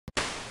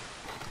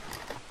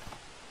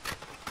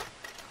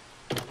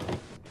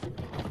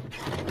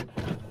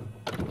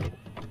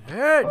It's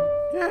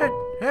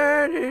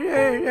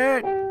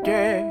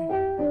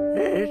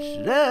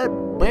the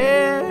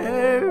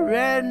Bear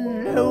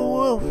and the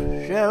Wolf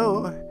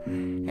Show,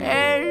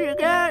 and you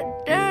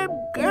got them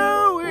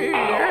going.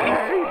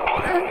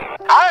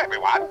 Hi,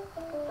 everyone.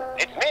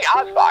 It's me,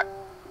 Ozfog.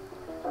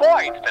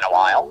 Boy, it's been a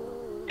while.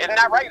 Isn't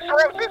that right,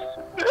 Cirrhosis?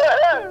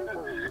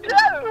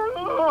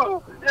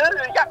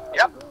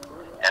 Yep.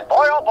 And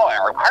boy, oh boy,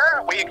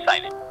 aren't we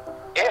excited.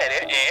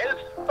 It is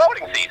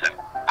voting season.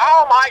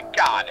 Oh my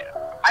God.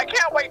 I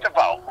can't wait to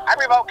vote.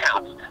 Every vote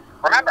counts.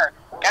 Remember,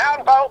 get out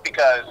and vote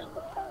because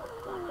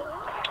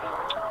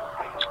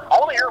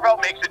only your vote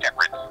makes a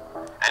difference.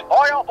 And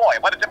boy, oh boy,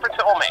 what a difference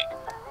it will make.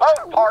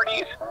 Vote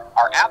parties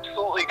are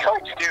absolutely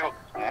going to do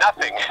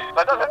nothing.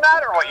 So it doesn't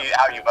matter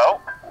how you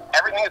vote.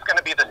 Everything is going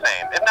to be the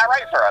same. Isn't that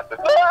right for us?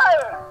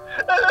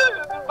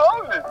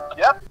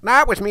 Yep.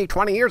 That was me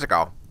 20 years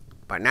ago.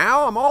 But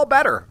now I'm all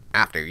better.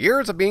 After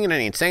years of being in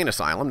an insane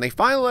asylum, they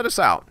finally let us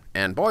out.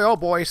 And boy, oh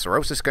boy,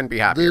 Cirrhosis couldn't be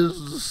happier.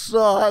 There's a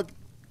sock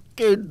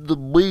in the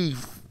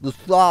beef. The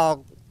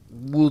sock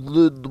was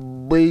in the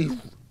beef.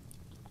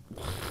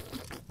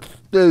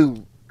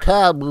 The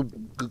cabbage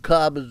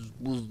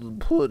was the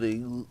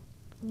pudding.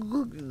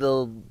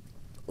 There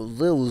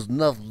was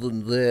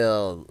nothing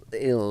there.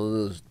 There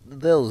was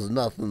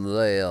nothing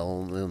there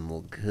in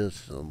the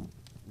kitchen.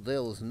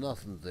 There was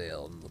nothing there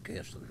in the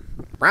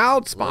kitchen.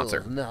 Proud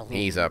sponsor.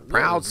 He's a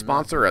proud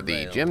sponsor of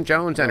the Jim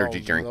Jones energy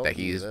drink that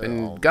he's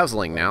been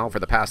guzzling now for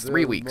the past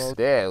 3 weeks.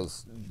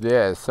 There's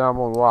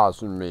someone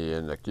watching me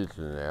in the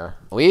kitchen there.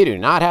 We do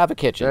not have a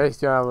kitchen. There's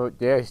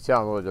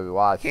someone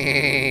watching me.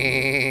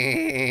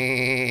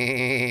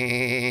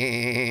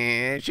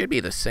 It should be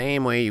the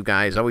same way you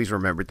guys always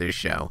remembered this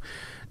show.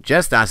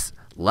 Just us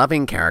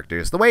loving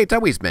characters, the way it's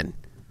always been.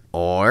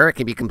 Or it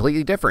can be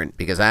completely different,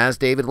 because as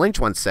David Lynch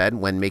once said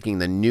when making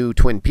the new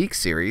Twin Peaks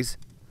series,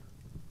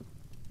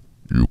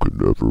 you can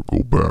never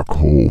go back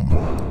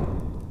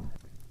home.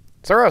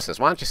 Cirrhosis,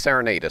 why don't you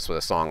serenade us with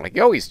a song like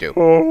you always do?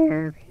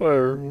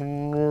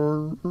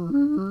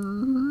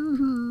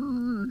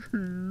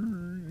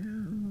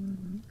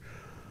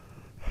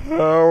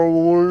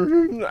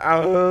 Howling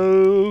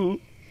eyes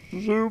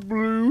so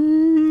blue.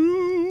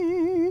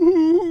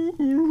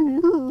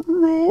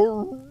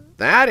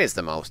 That is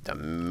the most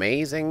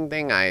amazing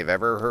thing I've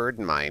ever heard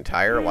in my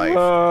entire life.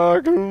 I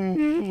can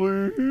see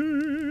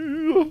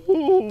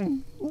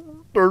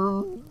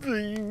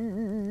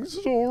things.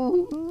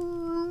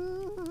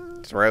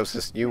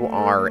 Cirrhosis, you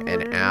are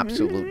an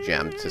absolute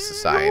gem to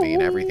society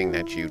and everything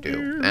that you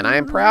do. And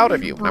I'm proud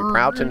of you. I'm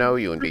proud to know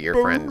you and be your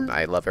friend.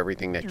 I love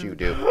everything that you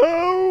do.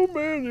 How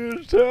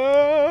many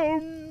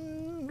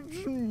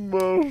times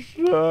must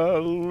I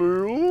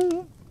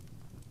live?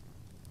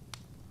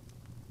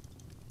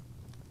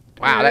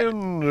 Wow, that...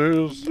 In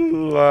this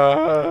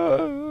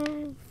life.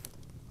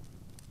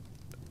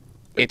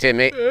 It's in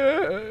me.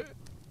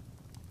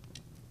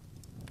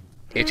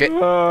 It's it.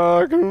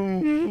 I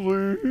can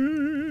sleep.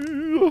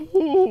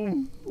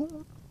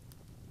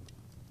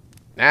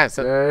 That's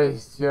a...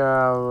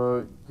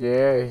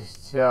 There's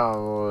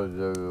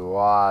someone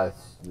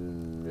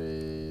watching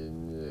me.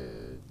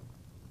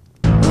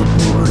 A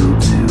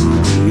portal to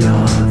the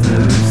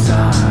other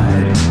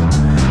side.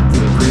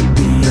 The great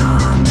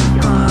beyond the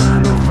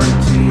final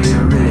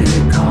frontier.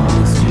 It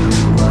calls to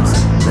us.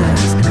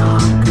 Let's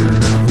conquer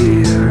the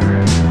fear.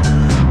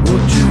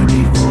 We'll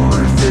journey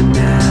forth and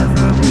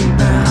never be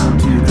bound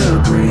to the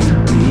great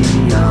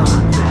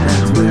beyond.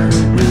 That's where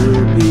it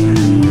will be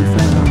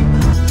found.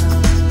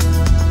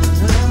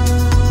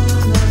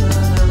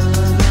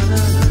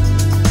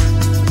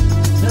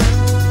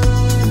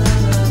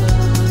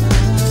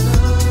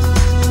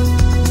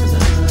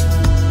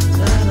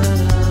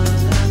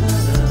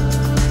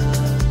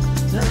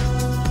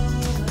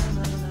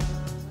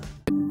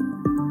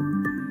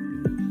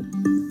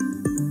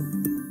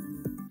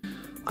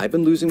 I've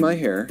been losing my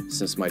hair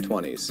since my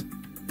 20s,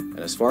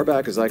 and as far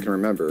back as I can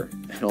remember,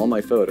 in all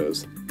my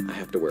photos, I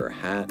have to wear a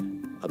hat,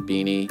 a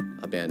beanie,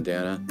 a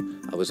bandana.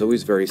 I was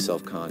always very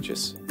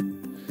self-conscious.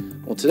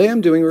 Well, today I'm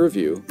doing a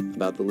review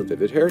about the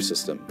Livivid Hair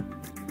System.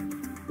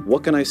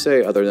 What can I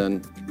say other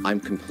than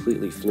I'm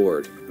completely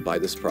floored by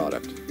this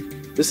product?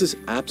 This is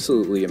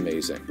absolutely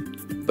amazing.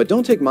 But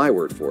don't take my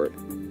word for it.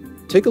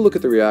 Take a look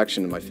at the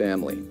reaction of my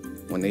family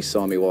when they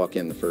saw me walk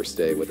in the first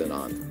day with it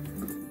on.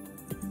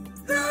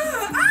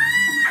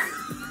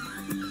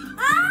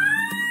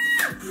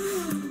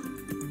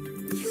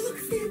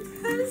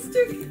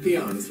 Be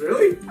honest,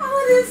 really?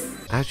 Honest.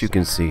 As you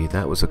can see,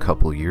 that was a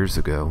couple years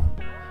ago,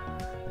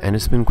 and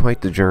it's been quite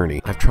the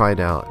journey. I've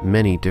tried out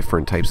many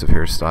different types of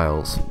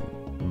hairstyles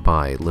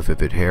by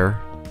Livivid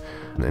Hair.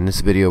 In this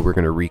video we're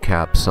going to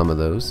recap some of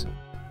those.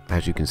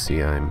 As you can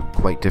see, I'm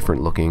quite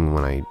different looking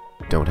when I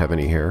don't have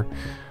any hair.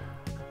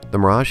 The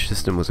Mirage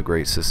system was a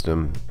great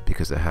system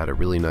because it had a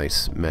really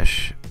nice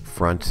mesh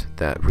front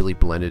that really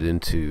blended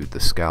into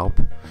the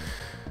scalp.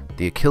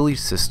 The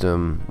Achilles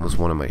system was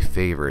one of my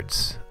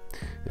favorites.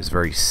 It was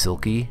very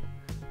silky,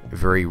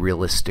 very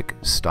realistic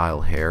style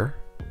hair,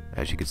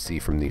 as you can see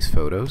from these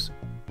photos.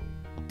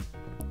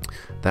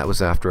 That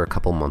was after a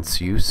couple months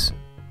use.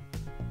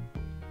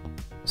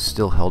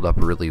 Still held up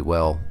really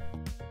well.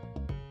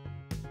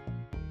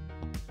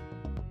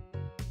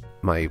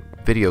 My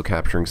video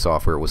capturing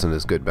software wasn't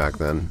as good back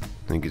then.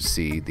 You could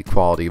see the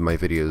quality of my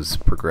videos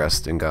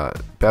progressed and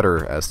got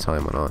better as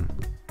time went on.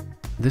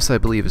 This, I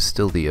believe, is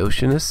still the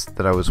Oceanus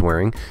that I was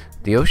wearing.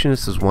 The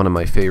Oceanus is one of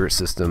my favorite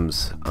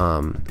systems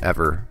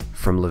ever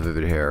from Live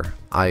Vivid Hair.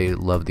 I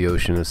love the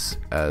Oceanus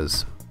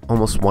as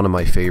almost one of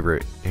my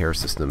favorite hair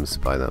systems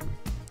by them.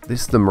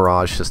 This is the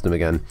Mirage system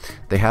again.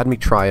 They had me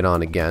try it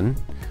on again.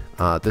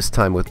 This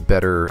time with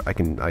better, I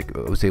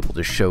was able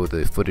to show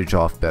the footage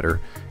off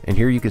better, and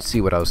here you can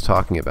see what I was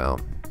talking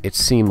about. It's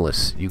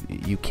seamless.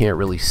 You can't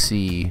really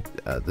see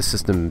the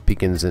system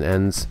begins and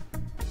ends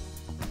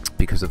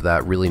because of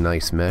that really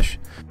nice mesh.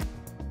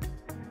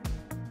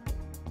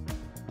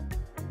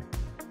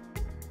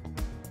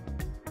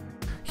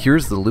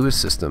 Here's the Lewis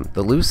system.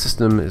 The Lewis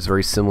system is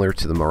very similar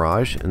to the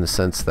Mirage in the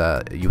sense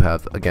that you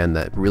have, again,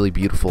 that really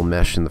beautiful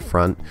mesh in the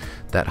front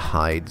that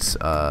hides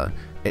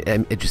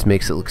it just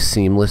makes it look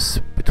seamless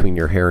between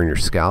your hair and your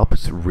scalp.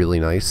 It's really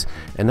nice,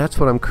 and that's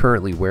what I'm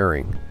currently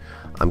wearing.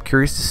 I'm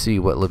curious to see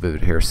what Live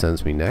Vivid Hair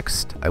sends me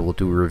next. I will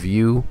do a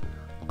review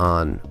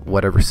on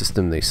whatever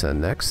system they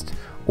send next,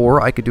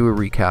 or I could do a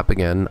recap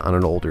again on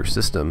an older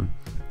system,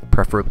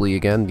 preferably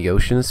again the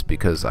Oceanus,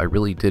 because I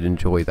really did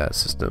enjoy that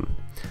system.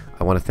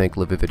 I want to thank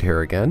Live Vivid Hair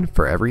again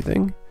for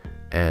everything,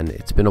 and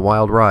it's been a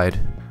wild ride.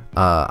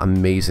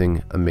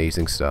 Amazing,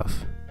 amazing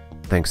stuff.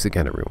 Thanks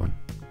again, everyone.